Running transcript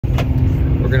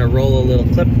we're gonna roll a little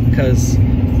clip because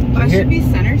I should be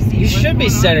center seat. You should be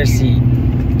center seat.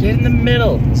 Get in the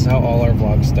middle. That's how all our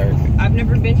vlogs start. I've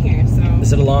never been here, so.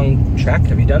 Is it a long trek?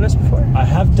 Have you done this before? I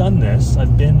have done this.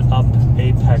 I've been up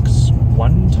Apex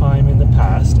one time in the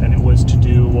past, and it was to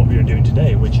do what we are doing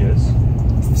today, which is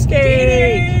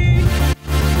skating.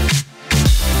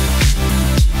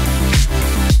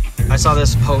 I saw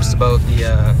this post about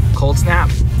the cold snap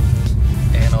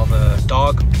and all the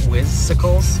dog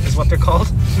whizzicles is what they're called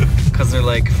because they're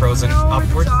like frozen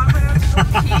upward. The dog went out to go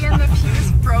pee and the pee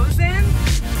was frozen.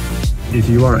 If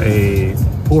you are a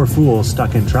poor fool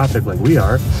stuck in traffic like we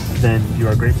are, then you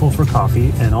are grateful for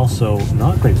coffee and also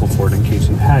not grateful for it in case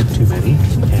you've had too many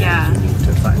and you need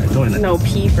to find a toilet. No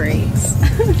pee breaks.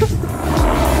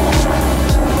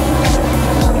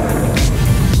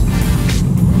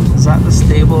 Is that the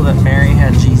stable that Mary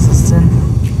had Jesus in?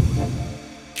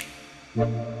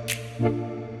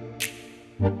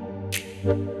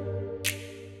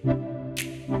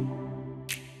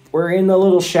 We're in the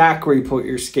little shack where you put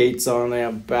your skates on. They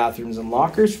have bathrooms and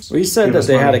lockers. We said that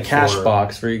they had a cash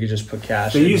box where you could just put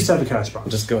cash in. They used to have a cash box.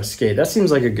 Just go skate. That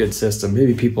seems like a good system.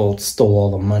 Maybe people stole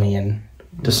all the money and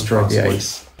destroyed the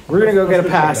ice. We're gonna go get a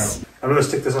pass. I'm gonna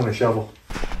stick this on my shovel.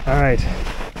 All right.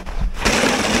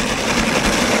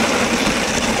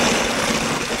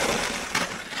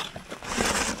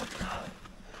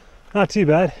 Not too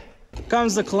bad.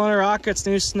 Comes the Kelowna Rockets'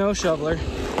 new snow shoveler.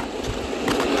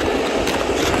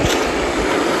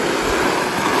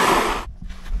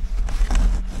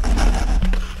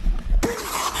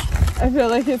 I feel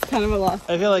like it's kind of a loss.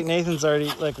 I feel like Nathan's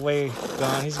already like way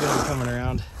gone. He's gonna be coming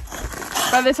around.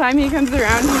 By the time he comes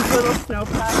around, his little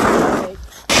snowpack is like...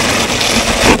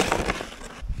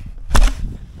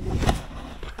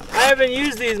 I haven't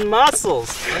used these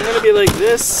muscles. I'm gonna be like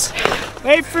this.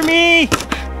 Wait for me!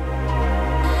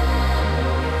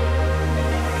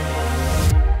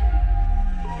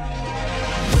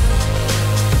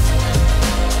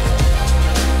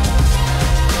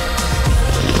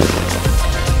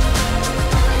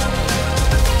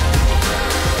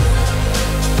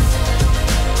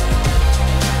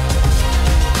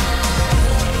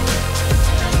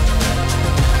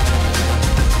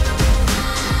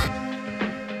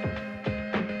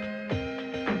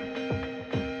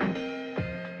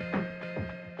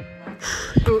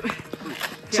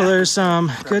 So there's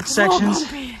some good sections,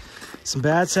 some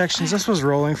bad sections. This was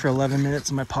rolling for 11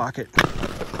 minutes in my pocket.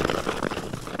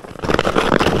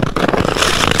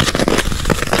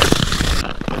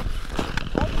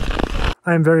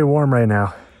 I'm very warm right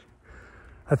now.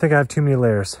 I think I have too many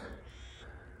layers,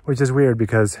 which is weird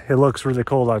because it looks really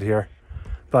cold out here.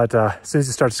 But as soon as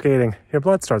you start skating, your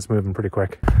blood starts moving pretty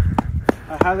quick.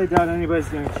 I highly doubt anybody's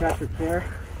going to check or care.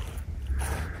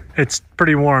 It's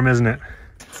pretty warm, isn't it?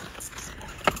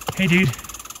 Hey, dude.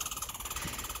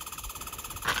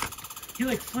 He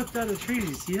like flipped out of the tree. Did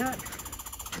you see that?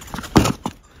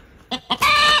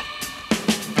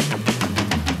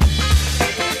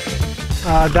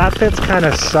 That bit's kind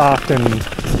of soft and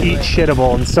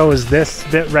eat-shittable, and so is this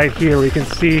bit right here. We can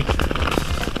see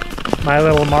my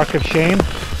little mark of shame.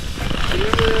 Do you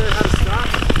ever have to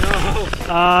stop?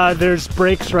 No. There's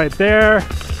brakes right there.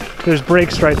 There's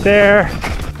brakes right there.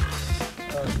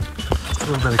 A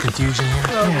little bit of confusion here.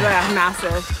 Oh, yeah,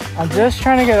 massive. I'm just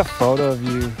trying to get a photo of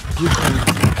you. You can...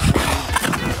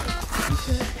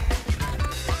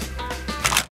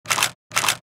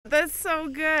 That's so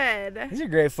good. These are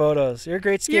great photos. You're a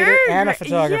great skater and a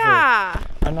photographer. Yeah.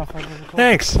 I'm not photographer.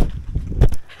 Thanks.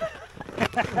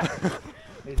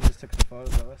 They just took some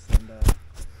photos of us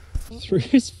and threw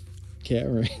his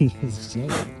camera in the snow.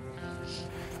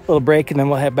 Little break and then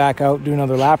we'll head back out, do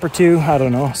another lap or two. I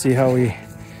don't know, see how we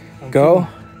go.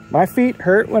 My feet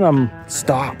hurt when I'm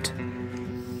stopped.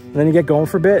 And then you get going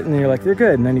for a bit and then you're like, they're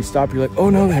good. And then you stop, you're like, oh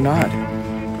no, they're not.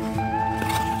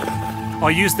 I'll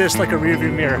use this like a rear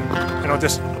view mirror and I'll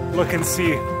just look and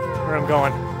see where I'm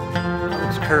going.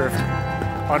 It's curved.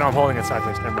 Oh no, I'm holding it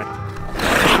sideways, never mind.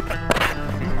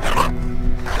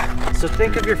 So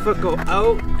think of your foot go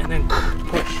out and then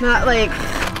push. Not like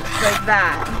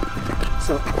that.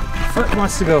 So foot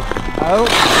wants to go out.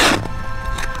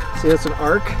 See, that's an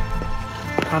arc.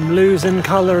 I'm losing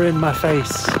color in my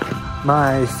face.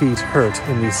 My feet hurt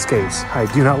in these skates. I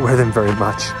do not wear them very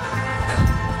much.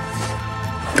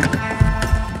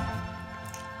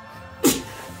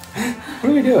 What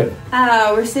are we doing?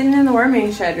 We're sitting in the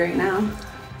warming shed right now.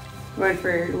 Went for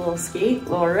a little skate,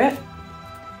 little rip.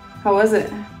 How was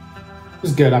it? It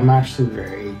was good. I'm actually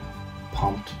very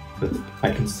pumped that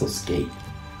I can still skate.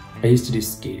 I used to do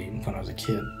skating when I was a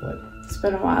kid, but It's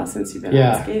been a while since you've been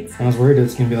on skates. I was worried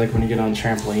it's gonna be like when you get on the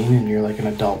trampoline and you're like an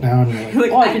adult now and you're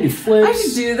like, oh, I can do flips. I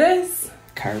can do this.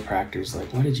 Chiropractor's like,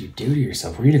 what did you do to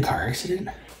yourself? Were you in a car accident?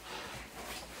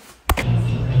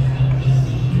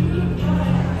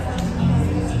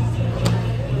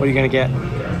 What are you gonna get?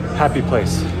 Happy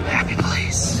Place. Happy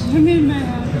Place. I made my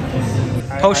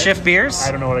happy. Post-shift beers?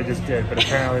 I don't know what I just did, but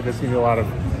apparently there's gonna be a lot of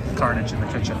carnage in the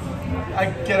kitchen. I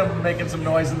get them making some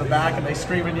noise in the back and they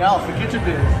scream and yell for kitchen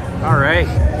beer. All right.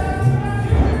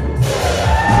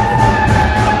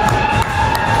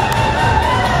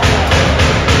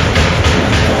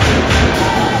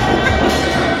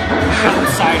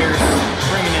 Outsiders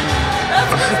bringing in. That's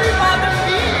because we bought the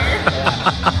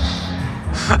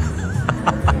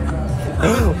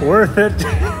beer. Worth it.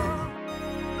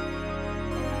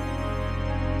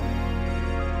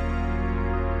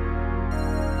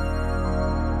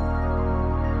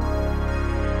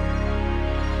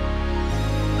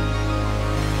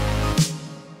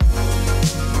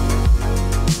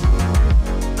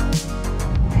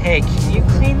 Hey, can you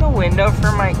clean the window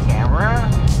for my camera?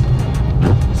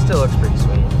 Still looks